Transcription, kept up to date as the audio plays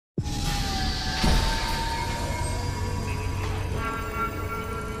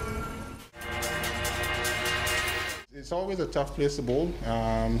It's always a tough place to bowl.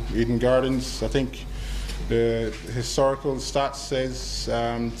 Eden Gardens, I think the historical stats says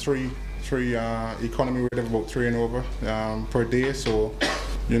three economy rate of about 3 and over per day. So,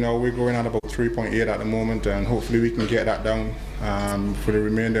 you know, we're going at about 3.8 at the moment, and hopefully we can get that down for the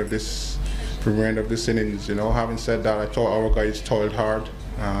remainder of this innings. You know, having said that, I thought our guys toiled hard.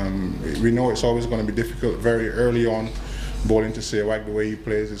 We know it's always going to be difficult very early on bowling to Sehwag the way he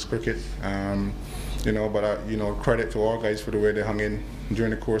plays his cricket. You know, but you know, credit to our guys for the way they hung in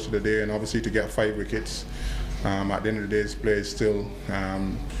during the course of the day, and obviously to get 5 wickets at the end of the day's play is still a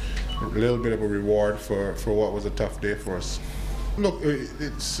little bit of a reward for what was a tough day for us. Look,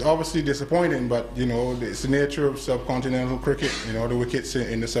 it's obviously disappointing, but you know, it's the nature of subcontinental cricket. You know, the wickets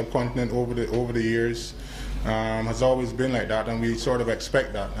in the subcontinent over the years has always been like that, and we sort of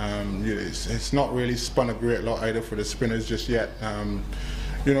expect that. It's not really spun a great lot either for the spinners just yet.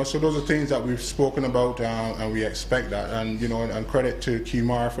 You know, so those are things that we've spoken about, and we expect that. And you know, and credit to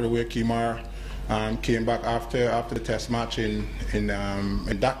Kemar for the way Kemar came back after the test match in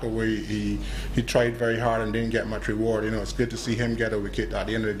Dhaka, where he tried very hard and didn't get much reward. You know, it's good to see him get a wicket at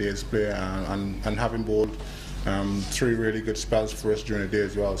the end of the day's play, and having bowled 3 really good spells for us during the day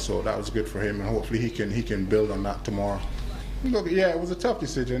as well. So that was good for him, and hopefully he can build on that tomorrow. Look, yeah, it was a tough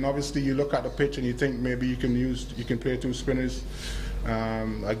decision. Obviously, you look at the pitch and you think maybe you can play 2 spinners.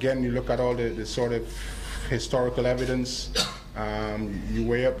 Again, you look at all the sort of historical evidence. You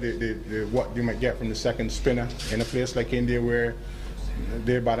weigh up what you might get from the second spinner in a place like India, where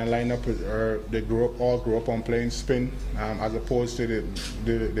their batting lineup they all grew up on playing spin, as opposed to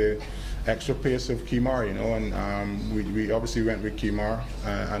the extra pace of Kemar. You know, and we obviously went with Kemar,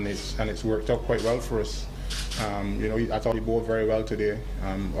 and it's worked out quite well for us. You know, I thought he bowled very well today.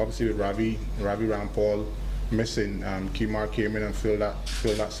 Obviously with Ravi Rampal missing, Kemar came in and filled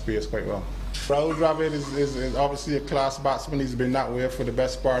that space quite well. Rahul Dravid is obviously a class batsman. He's been that way for the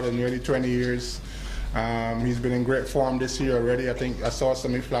best part of nearly 20 years. He's been in great form this year already. I think I saw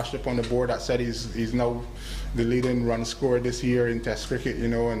something flashed up on the board that said he's now the leading run scorer this year in Test cricket. You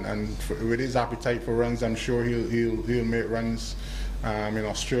know, and with his appetite for runs, I'm sure he'll make runs in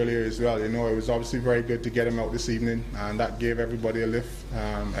Australia as well. You know, it was obviously very good to get him out this evening, and that gave everybody a lift,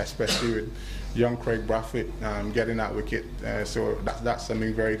 especially with young Craig Brathwaite getting that wicket. So that's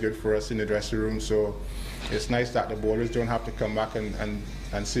something very good for us in the dressing room. So it's nice that the bowlers don't have to come back and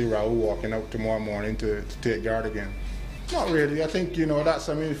see Rahul walking out tomorrow morning to take guard again. Not really. I think, you know, that's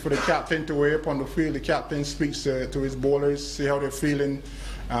something for the captain to weigh up on the field. The captain speaks to his bowlers, see how they're feeling,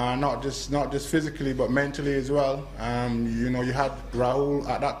 not just physically but mentally as well. You know, you had Rahul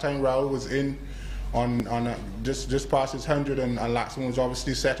at that time. Rahul was in on just past his 100, and Laxman was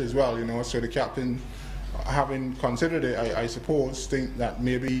obviously set as well. You know, so the captain, having considered it, I suppose, think that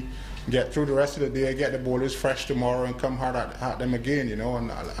maybe get through the rest of the day, get the bowlers fresh tomorrow, and come hard at them again. You know,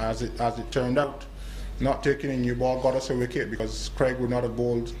 and as it turned out, not taking a new ball got us a wicket, because Craig would not have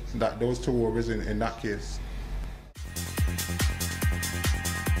bowled those 2 overs in that case.